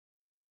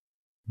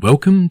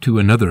Welcome to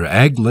another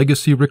Ag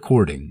Legacy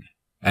recording.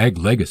 Ag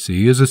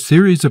Legacy is a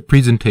series of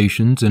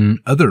presentations and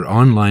other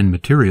online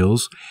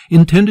materials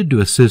intended to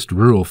assist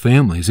rural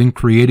families in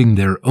creating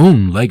their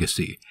own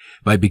legacy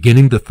by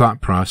beginning the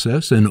thought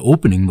process and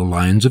opening the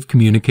lines of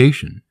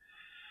communication.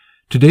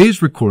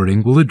 Today's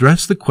recording will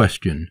address the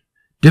question,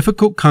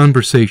 difficult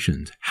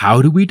conversations,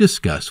 how do we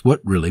discuss what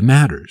really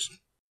matters?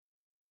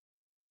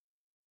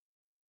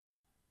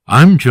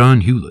 I'm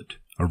John Hewlett,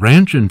 a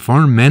ranch and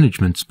farm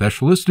management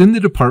specialist in the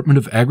Department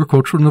of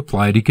Agricultural and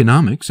Applied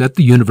Economics at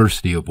the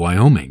University of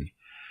Wyoming.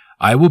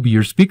 I will be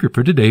your speaker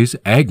for today's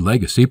Ag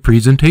Legacy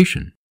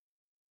presentation.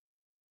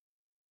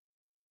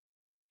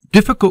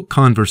 Difficult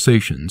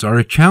conversations are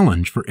a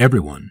challenge for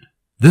everyone.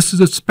 This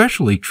is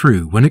especially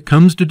true when it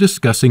comes to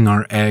discussing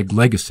our ag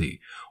legacy,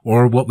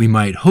 or what we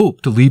might hope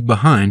to leave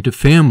behind to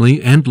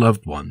family and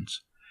loved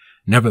ones.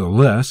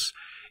 Nevertheless,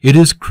 it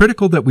is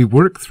critical that we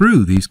work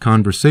through these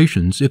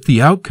conversations if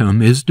the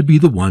outcome is to be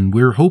the one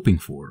we're hoping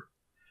for.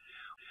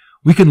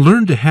 We can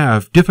learn to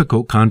have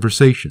difficult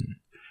conversation.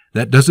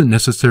 That doesn't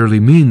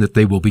necessarily mean that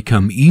they will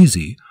become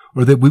easy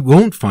or that we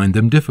won't find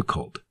them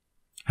difficult.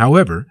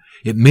 However,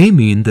 it may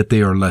mean that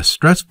they are less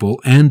stressful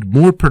and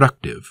more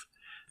productive.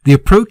 The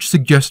approach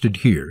suggested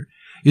here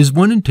is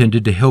one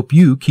intended to help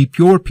you keep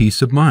your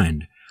peace of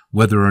mind,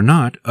 whether or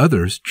not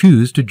others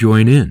choose to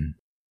join in.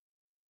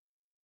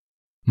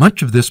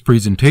 Much of this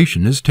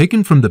presentation is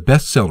taken from the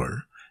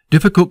bestseller,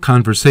 Difficult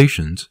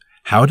Conversations,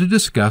 How to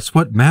Discuss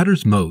What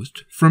Matters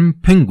Most, from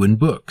Penguin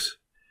Books.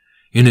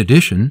 In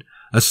addition,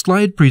 a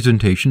slide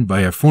presentation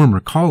by a former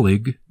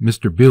colleague,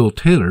 Mr. Bill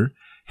Taylor,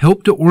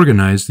 helped to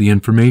organize the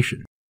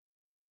information.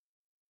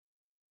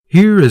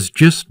 Here is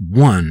just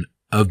one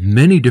of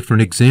many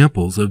different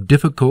examples of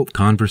difficult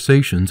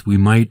conversations we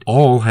might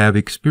all have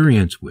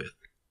experience with.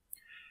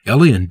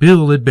 Ellie and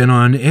Bill had been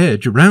on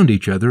edge around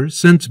each other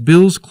since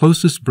Bill's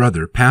closest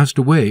brother passed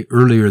away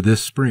earlier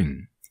this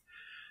spring.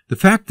 The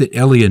fact that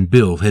Ellie and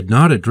Bill had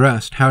not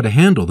addressed how to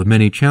handle the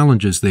many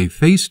challenges they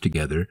faced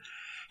together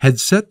had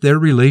set their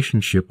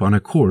relationship on a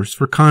course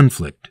for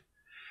conflict.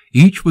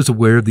 Each was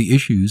aware of the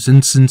issues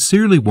and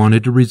sincerely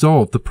wanted to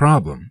resolve the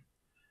problem.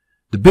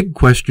 The big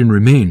question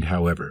remained,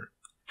 however,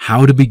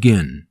 how to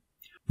begin.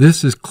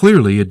 This is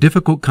clearly a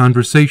difficult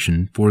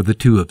conversation for the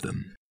two of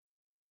them.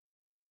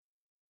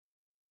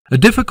 A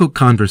difficult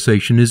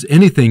conversation is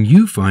anything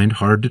you find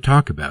hard to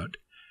talk about.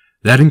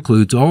 That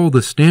includes all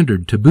the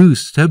standard taboo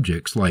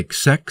subjects like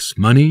sex,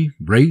 money,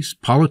 race,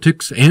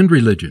 politics, and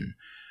religion,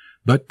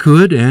 but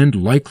could and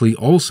likely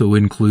also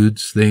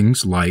includes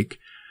things like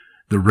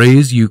the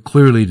raise you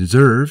clearly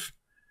deserve,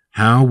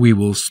 how we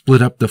will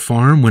split up the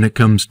farm when it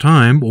comes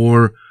time,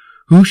 or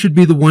who should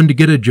be the one to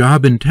get a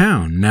job in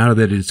town now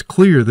that it's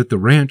clear that the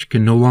ranch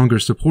can no longer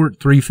support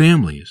 3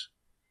 families.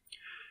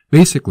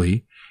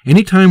 Basically,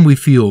 anytime we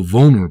feel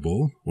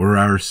vulnerable or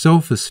our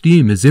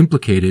self-esteem is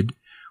implicated,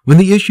 when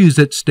the issues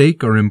at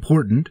stake are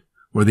important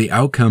or the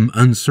outcome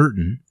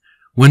uncertain,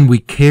 when we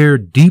care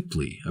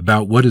deeply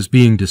about what is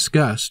being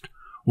discussed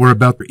or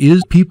about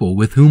the people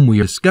with whom we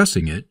are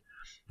discussing it,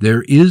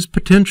 there is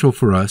potential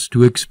for us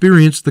to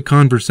experience the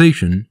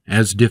conversation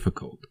as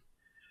difficult.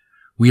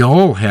 We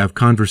all have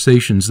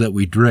conversations that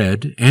we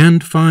dread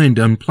and find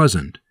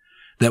unpleasant,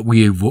 that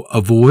we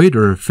avoid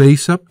or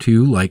face up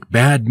to like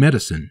bad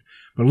medicine.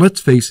 But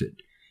let's face it,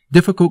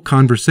 difficult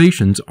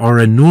conversations are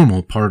a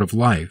normal part of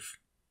life.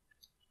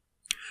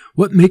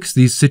 What makes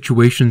these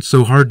situations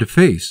so hard to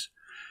face?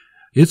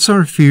 It's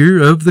our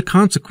fear of the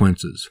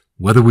consequences,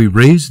 whether we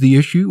raise the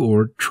issue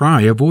or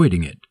try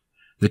avoiding it.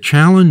 The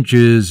challenge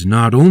is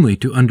not only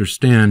to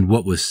understand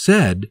what was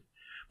said,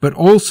 but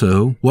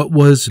also what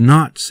was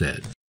not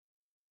said.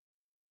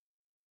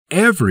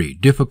 Every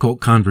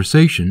difficult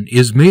conversation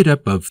is made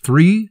up of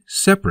 3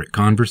 separate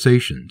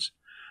conversations: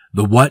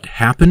 the what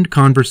happened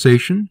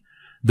conversation,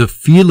 the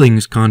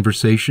feelings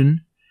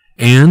conversation,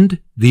 and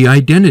the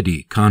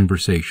identity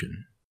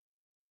conversation.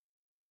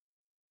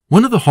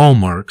 One of the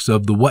hallmarks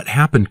of the what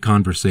happened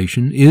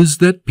conversation is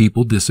that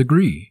people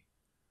disagree.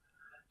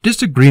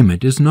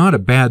 Disagreement is not a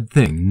bad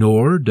thing,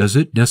 nor does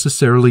it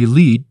necessarily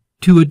lead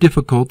to a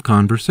difficult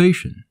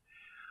conversation.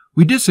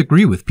 We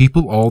disagree with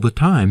people all the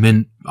time,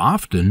 and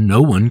often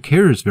no one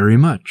cares very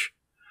much.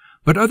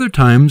 But other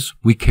times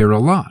we care a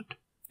lot,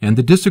 and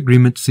the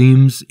disagreement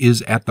seems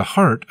is at the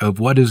heart of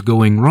what is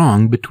going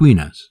wrong between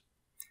us.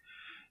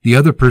 The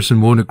other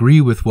person won't agree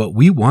with what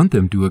we want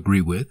them to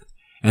agree with,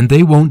 and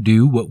they won't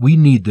do what we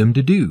need them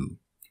to do.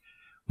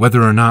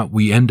 Whether or not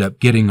we end up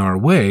getting our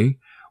way,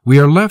 we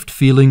are left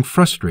feeling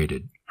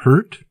frustrated,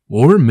 hurt,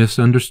 or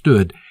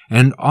misunderstood,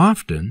 and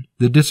often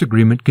the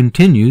disagreement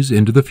continues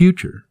into the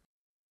future.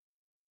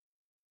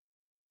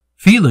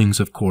 Feelings,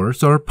 of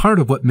course, are part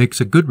of what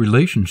makes a good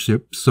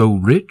relationship so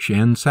rich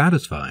and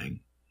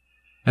satisfying.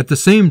 At the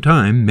same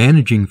time,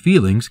 managing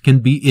feelings can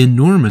be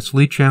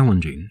enormously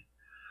challenging.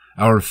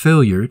 Our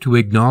failure to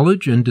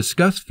acknowledge and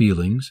discuss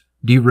feelings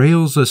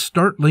derails a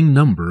startling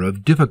number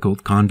of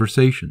difficult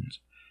conversations,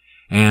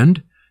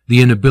 and the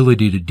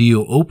inability to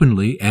deal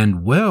openly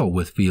and well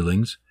with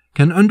feelings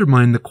can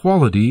undermine the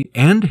quality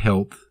and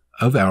health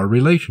of our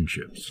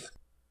relationships.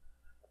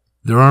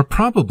 There are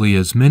probably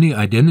as many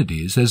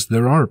identities as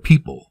there are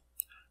people,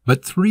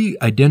 but 3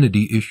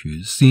 identity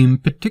issues seem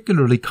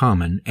particularly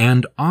common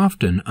and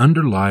often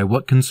underlie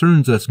what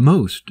concerns us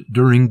most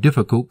during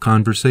difficult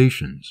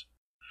conversations.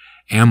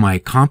 Am I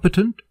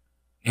competent?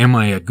 Am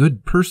I a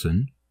good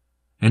person?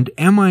 And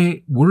am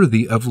I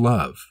worthy of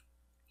love?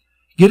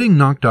 Getting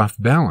knocked off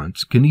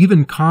balance can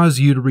even cause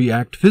you to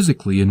react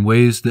physically in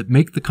ways that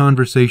make the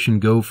conversation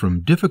go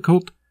from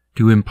difficult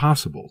to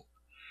impossible.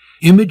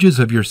 Images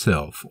of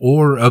yourself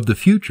or of the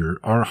future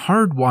are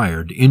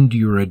hardwired into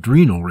your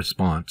adrenal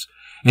response,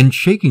 and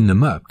shaking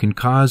them up can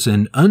cause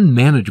an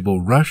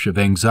unmanageable rush of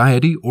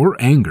anxiety or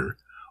anger,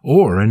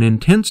 or an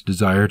intense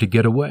desire to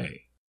get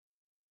away.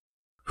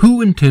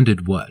 Who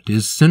intended what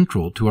is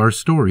central to our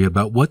story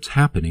about what's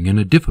happening in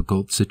a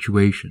difficult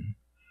situation.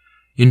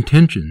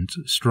 Intentions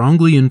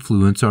strongly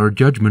influence our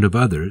judgment of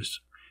others.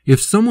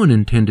 If someone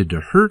intended to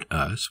hurt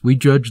us, we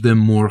judge them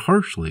more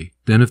harshly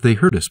than if they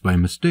hurt us by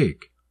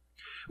mistake.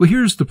 Well,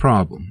 here's the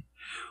problem.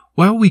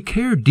 While we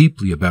care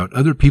deeply about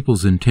other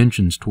people's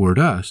intentions toward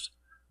us,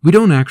 we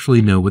don't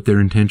actually know what their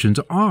intentions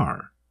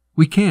are.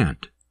 We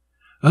can't.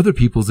 Other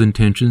people's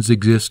intentions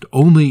exist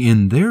only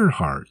in their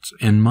hearts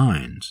and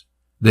minds.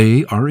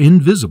 They are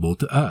invisible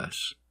to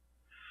us.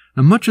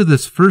 Now, much of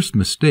this first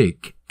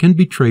mistake can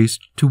be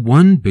traced to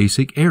one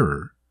basic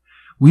error.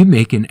 We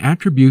make an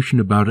attribution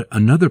about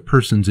another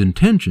person's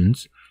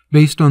intentions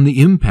based on the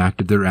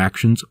impact of their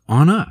actions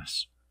on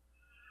us.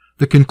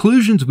 The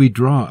conclusions we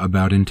draw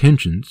about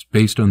intentions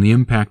based on the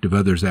impact of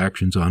others'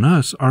 actions on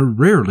us are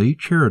rarely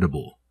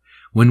charitable.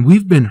 When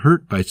we've been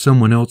hurt by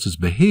someone else's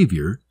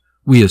behavior,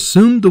 we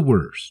assume the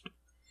worst.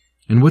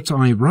 And what's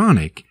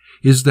ironic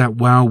is that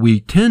while we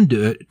tend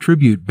to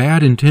attribute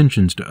bad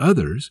intentions to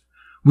others,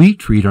 we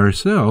treat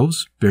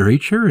ourselves very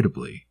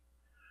charitably.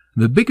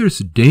 The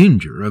biggest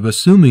danger of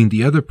assuming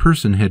the other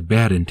person had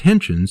bad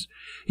intentions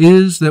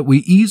is that we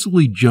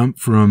easily jump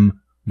from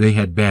 "they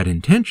had bad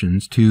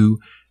intentions" to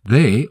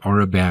 "they are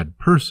a bad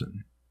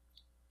person."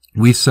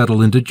 We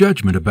settle into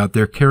judgment about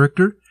their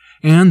character,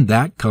 and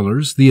that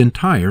colors the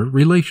entire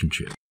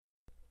relationship.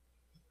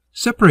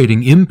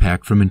 Separating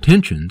impact from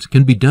intentions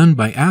can be done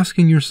by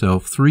asking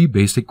yourself 3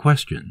 basic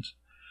questions.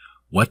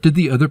 What did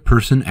the other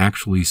person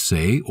actually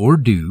say or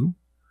do?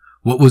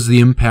 What was the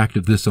impact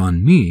of this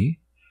on me?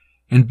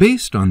 And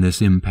based on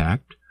this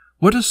impact,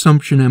 what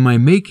assumption am I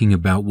making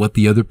about what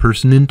the other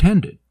person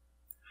intended?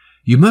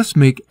 You must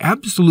make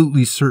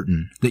absolutely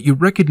certain that you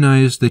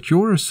recognize that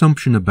your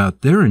assumption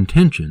about their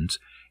intentions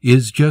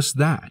is just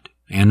that,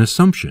 an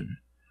assumption.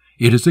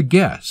 It is a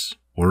guess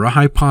or a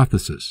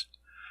hypothesis.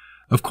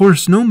 Of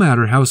course, no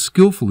matter how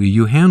skillfully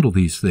you handle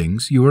these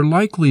things, you are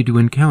likely to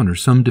encounter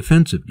some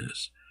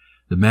defensiveness.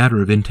 The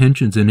matter of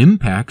intentions and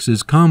impacts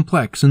is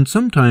complex, and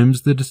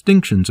sometimes the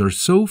distinctions are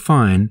so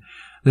fine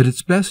that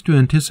it's best to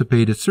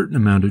anticipate a certain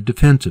amount of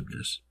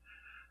defensiveness.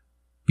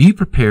 Be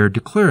prepared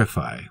to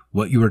clarify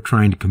what you are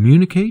trying to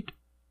communicate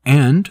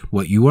and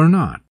what you are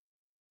not.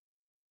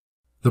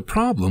 The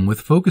problem with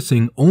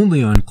focusing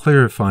only on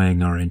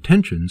clarifying our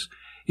intentions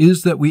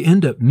is that we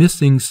end up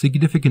missing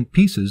significant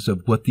pieces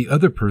of what the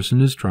other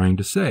person is trying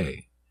to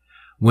say.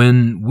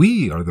 When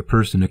we are the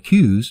person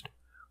accused,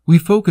 we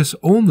focus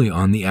only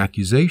on the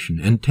accusation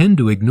and tend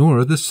to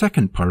ignore the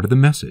second part of the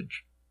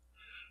message.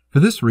 For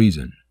this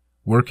reason,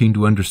 working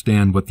to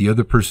understand what the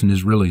other person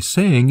is really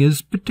saying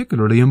is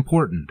particularly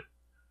important.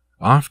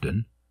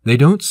 Often, they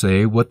don't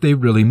say what they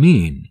really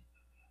mean.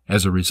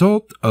 As a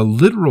result, a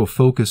literal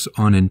focus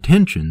on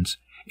intentions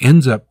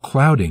ends up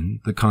clouding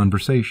the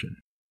conversation.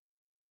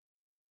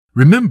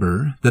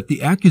 Remember that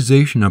the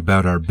accusation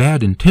about our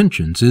bad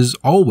intentions is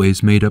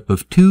always made up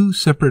of 2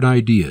 separate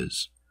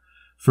ideas.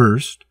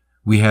 First,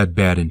 we had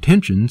bad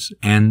intentions,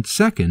 and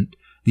second,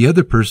 the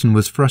other person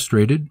was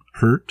frustrated,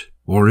 hurt,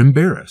 or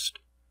embarrassed.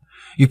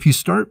 If you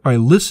start by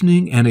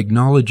listening and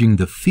acknowledging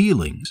the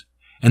feelings,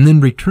 and then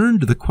return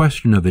to the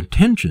question of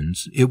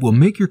intentions, it will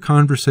make your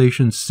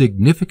conversation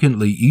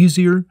significantly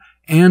easier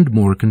and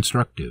more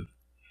constructive.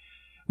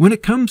 When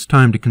it comes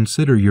time to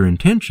consider your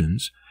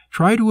intentions,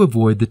 try to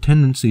avoid the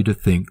tendency to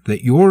think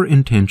that your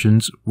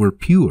intentions were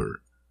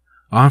pure.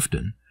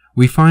 Often,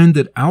 we find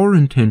that our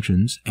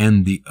intentions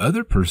and the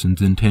other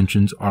person's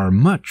intentions are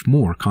much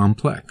more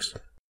complex.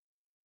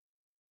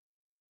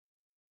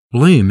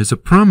 Blame is a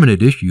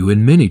prominent issue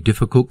in many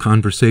difficult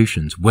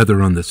conversations,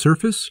 whether on the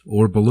surface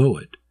or below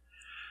it.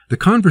 The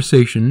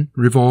conversation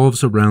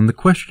revolves around the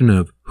question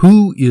of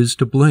who is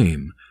to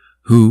blame,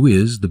 who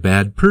is the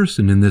bad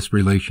person in this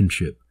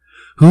relationship,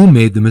 who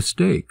made the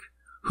mistake,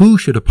 who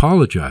should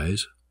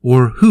apologize,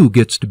 or who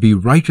gets to be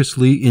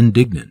righteously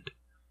indignant.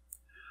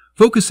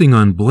 Focusing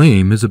on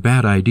blame is a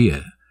bad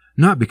idea,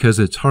 not because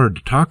it's hard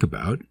to talk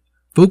about.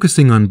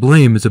 Focusing on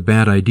blame is a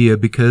bad idea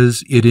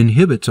because it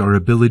inhibits our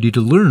ability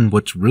to learn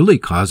what's really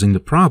causing the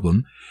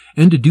problem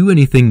and to do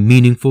anything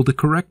meaningful to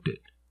correct it.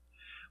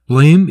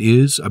 Blame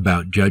is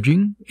about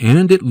judging,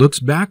 and it looks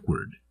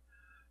backward.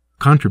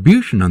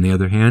 Contribution, on the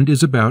other hand,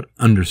 is about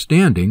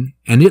understanding,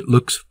 and it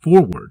looks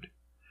forward.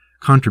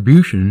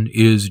 Contribution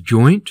is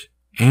joint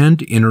and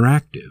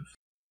interactive.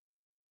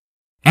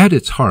 At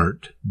its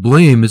heart,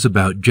 blame is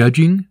about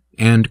judging,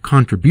 and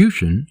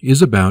contribution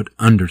is about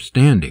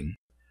understanding.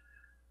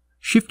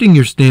 Shifting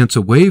your stance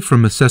away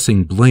from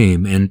assessing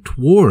blame and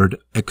toward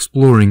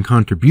exploring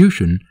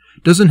contribution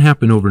doesn't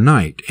happen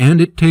overnight,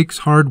 and it takes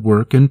hard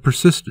work and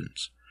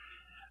persistence.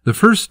 The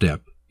first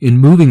step in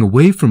moving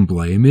away from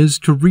blame is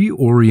to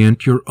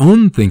reorient your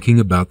own thinking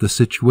about the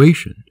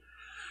situation.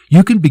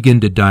 You can begin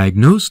to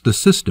diagnose the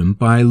system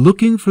by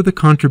looking for the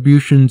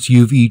contributions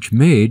you've each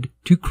made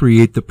to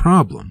create the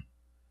problem.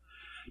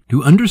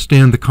 To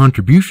understand the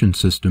contribution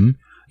system,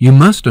 you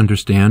must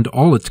understand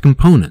all its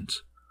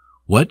components.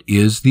 What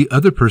is the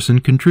other person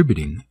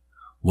contributing?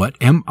 What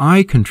am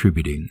I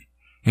contributing?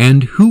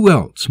 And who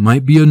else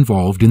might be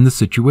involved in the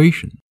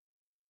situation?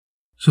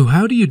 So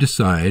how do you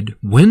decide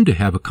when to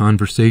have a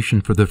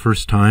conversation for the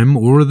first time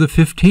or the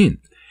 15th?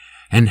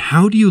 And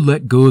how do you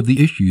let go of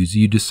the issues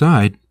you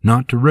decide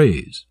not to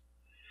raise?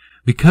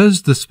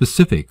 Because the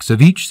specifics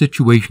of each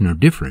situation are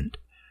different,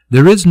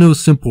 there is no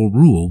simple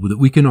rule that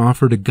we can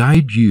offer to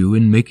guide you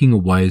in making a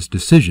wise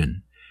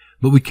decision,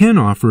 but we can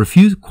offer a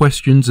few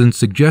questions and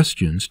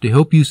suggestions to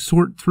help you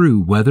sort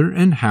through whether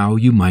and how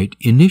you might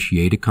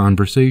initiate a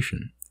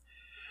conversation.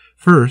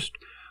 First,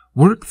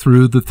 work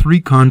through the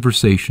 3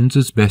 conversations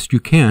as best you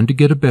can to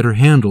get a better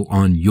handle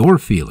on your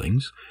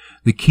feelings,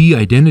 the key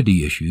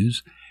identity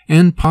issues,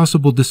 and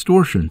possible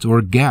distortions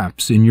or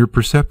gaps in your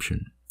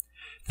perception.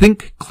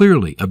 Think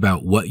clearly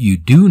about what you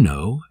do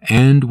know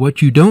and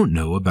what you don't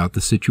know about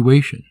the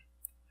situation.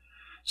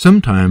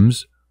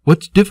 Sometimes,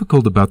 what's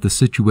difficult about the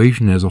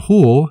situation as a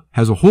whole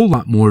has a whole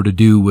lot more to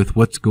do with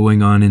what's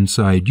going on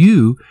inside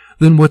you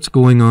than what's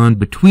going on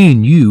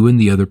between you and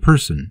the other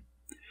person.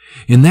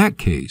 In that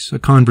case, a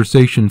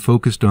conversation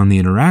focused on the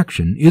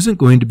interaction isn't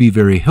going to be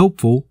very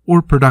helpful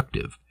or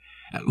productive,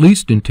 at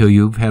least until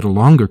you've had a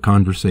longer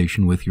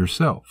conversation with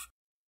yourself.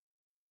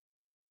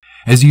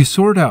 As you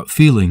sort out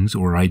feelings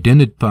or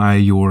identify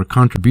your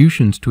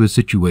contributions to a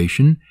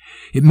situation,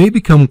 it may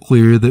become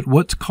clear that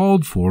what's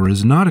called for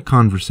is not a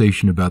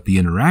conversation about the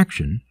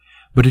interaction,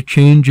 but a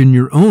change in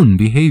your own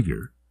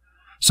behavior.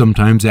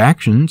 Sometimes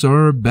actions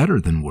are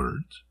better than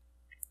words.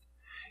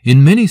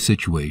 In many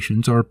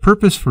situations, our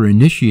purpose for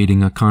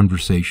initiating a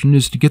conversation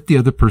is to get the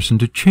other person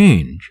to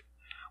change.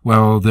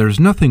 While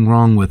there's nothing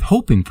wrong with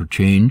hoping for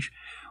change,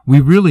 we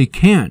really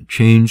can't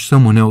change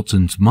someone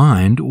else's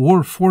mind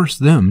or force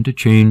them to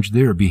change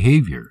their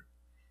behavior.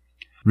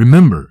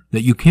 Remember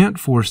that you can't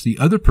force the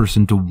other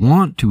person to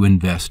want to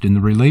invest in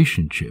the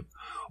relationship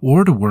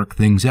or to work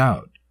things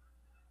out.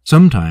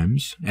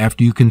 Sometimes,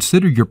 after you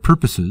consider your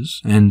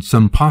purposes and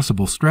some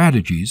possible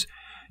strategies,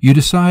 you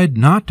decide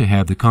not to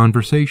have the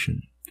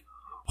conversation.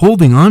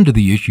 Holding on to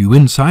the issue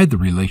inside the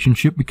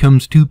relationship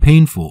becomes too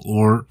painful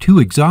or too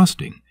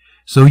exhausting,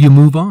 so you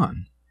move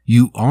on.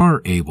 You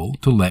are able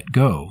to let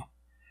go.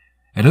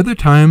 At other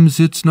times,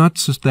 it's not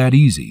just that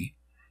easy.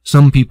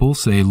 Some people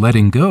say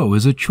letting go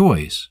is a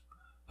choice.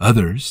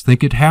 Others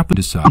think it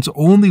happens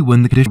only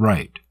when the condition is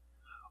right.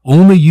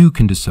 Only you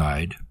can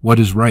decide what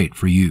is right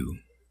for you.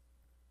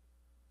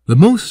 The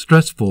most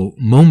stressful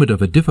moment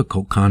of a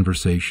difficult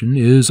conversation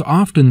is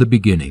often the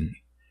beginning.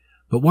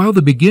 But while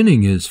the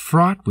beginning is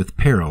fraught with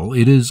peril,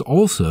 it is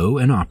also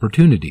an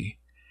opportunity.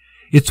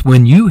 It's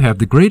when you have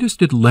the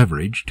greatest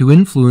leverage to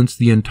influence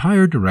the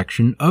entire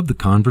direction of the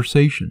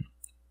conversation.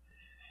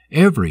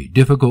 Every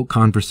difficult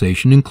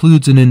conversation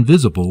includes an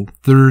invisible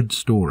third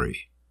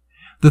story.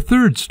 The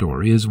third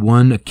story is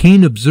one a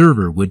keen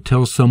observer would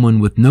tell someone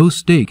with no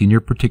stake in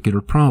your particular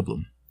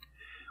problem.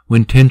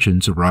 When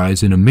tensions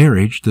arise in a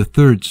marriage, the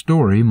third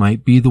story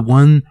might be the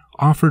one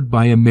offered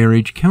by a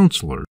marriage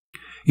counselor.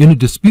 In a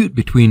dispute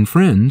between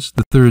friends,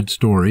 the third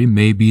story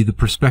may be the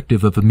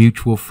perspective of a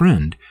mutual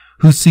friend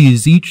who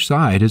sees each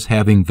side as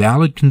having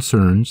valid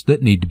concerns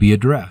that need to be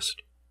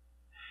addressed.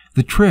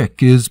 The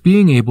trick is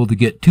being able to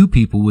get 2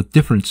 people with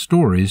different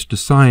stories to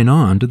sign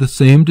on to the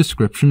same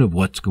description of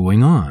what's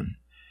going on.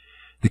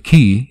 The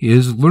key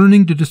is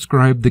learning to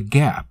describe the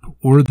gap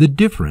or the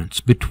difference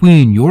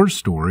between your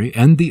story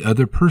and the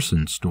other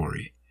person's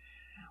story.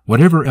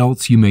 Whatever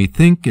else you may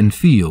think and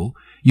feel,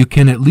 you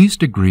can at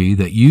least agree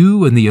that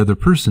you and the other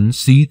person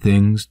see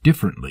things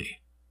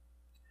differently.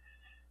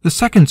 The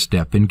second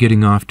step in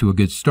getting off to a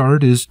good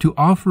start is to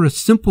offer a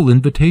simple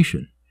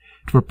invitation,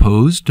 to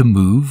propose to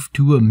move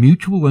to a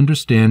mutual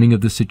understanding of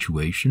the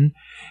situation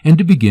and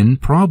to begin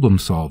problem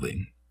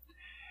solving.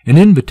 An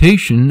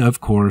invitation,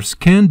 of course,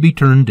 can be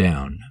turned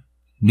down.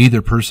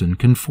 Neither person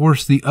can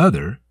force the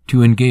other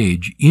to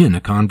engage in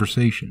a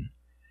conversation.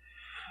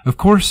 Of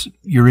course,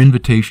 your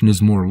invitation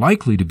is more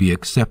likely to be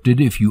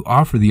accepted if you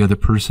offer the other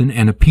person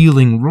an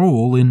appealing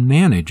role in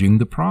managing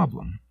the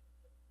problem.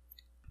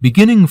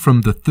 Beginning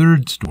from the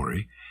third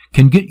story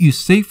can get you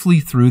safely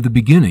through the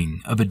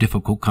beginning of a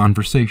difficult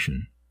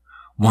conversation.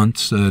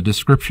 Once a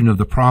description of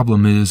the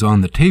problem is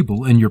on the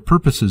table and your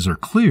purposes are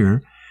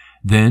clear,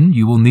 Then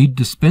you will need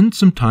to spend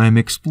some time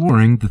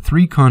exploring the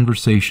 3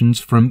 conversations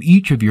from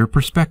each of your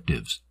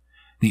perspectives.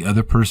 The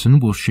other person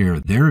will share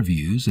their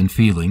views and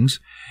feelings,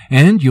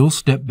 and you'll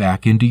step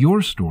back into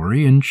your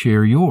story and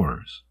share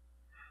yours.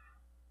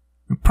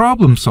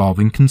 Problem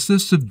solving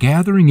consists of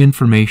gathering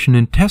information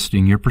and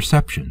testing your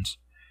perceptions,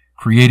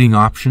 creating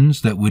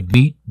options that would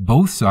meet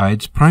both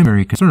sides'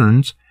 primary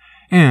concerns,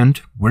 and,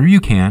 where you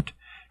can't,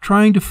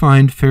 trying to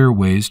find fair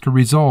ways to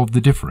resolve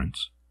the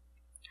difference.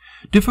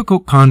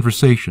 Difficult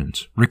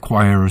conversations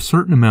require a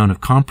certain amount of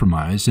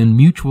compromise and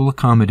mutual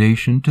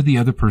accommodation to the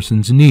other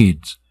person's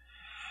needs.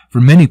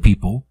 For many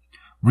people,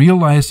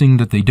 realizing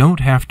that they don't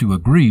have to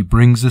agree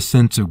brings a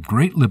sense of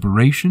great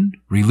liberation,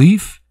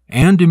 relief,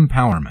 and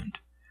empowerment.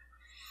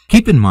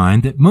 Keep in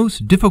mind that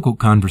most difficult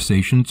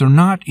conversations are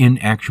not in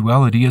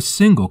actuality a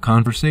single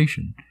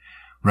conversation.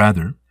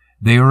 Rather,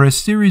 they are a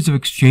series of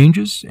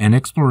exchanges and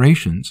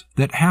explorations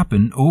that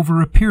happen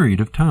over a period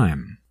of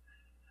time.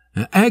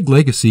 Ag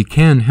Legacy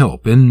can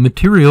help, and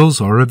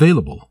materials are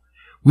available.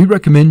 We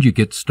recommend you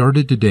get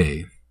started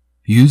today.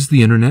 Use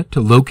the internet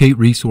to locate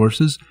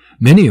resources,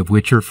 many of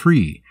which are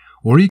free,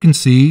 or you can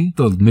see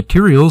the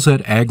materials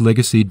at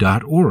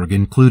aglegacy.org,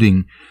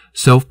 including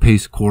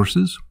self-paced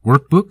courses,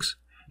 workbooks,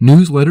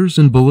 newsletters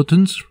and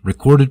bulletins,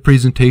 recorded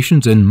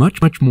presentations, and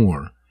much, much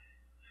more.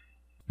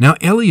 Now,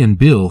 Ellie and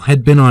Bill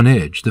had been on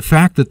edge. The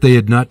fact that they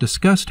had not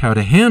discussed how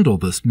to handle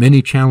the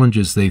many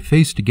challenges they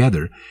faced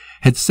together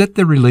had set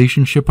their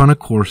relationship on a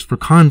course for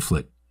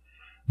conflict.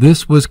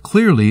 This was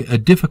clearly a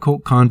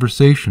difficult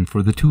conversation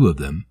for the two of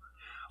them.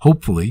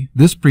 Hopefully,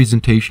 this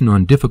presentation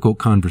on difficult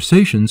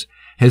conversations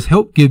has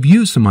helped give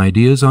you some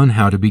ideas on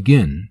how to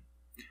begin.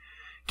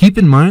 Keep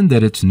in mind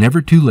that it's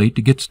never too late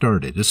to get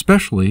started,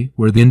 especially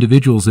where the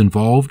individuals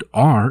involved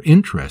are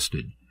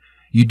interested.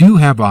 You do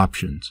have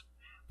options.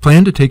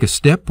 Plan to take a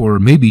step or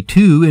maybe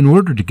 2 in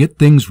order to get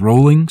things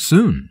rolling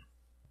soon.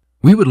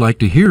 We would like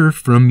to hear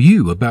from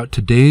you about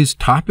today's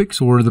topics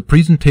or the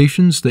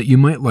presentations that you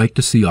might like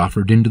to see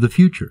offered into the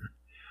future.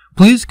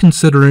 Please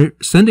consider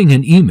sending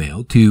an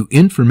email to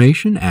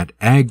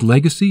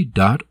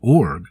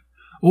information@aglegacy.org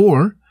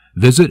or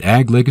visit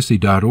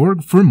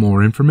aglegacy.org for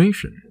more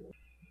information.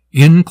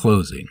 In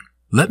closing,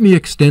 let me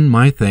extend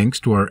my thanks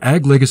to our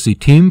Ag Legacy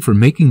team for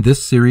making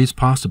this series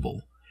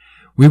possible.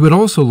 We would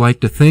also like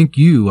to thank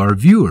you, our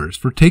viewers,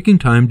 for taking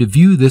time to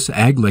view this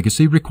Ag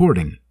Legacy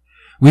recording.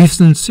 We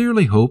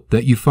sincerely hope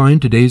that you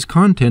find today's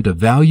content of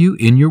value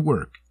in your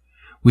work.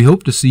 We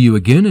hope to see you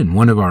again in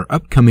one of our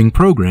upcoming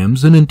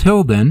programs, and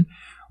until then,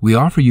 we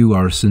offer you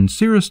our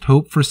sincerest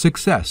hope for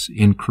success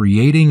in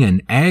creating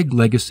an Ag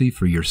Legacy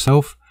for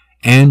yourself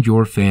and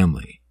your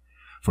family.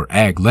 For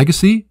Ag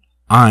Legacy,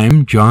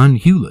 I'm John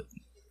Hewlett.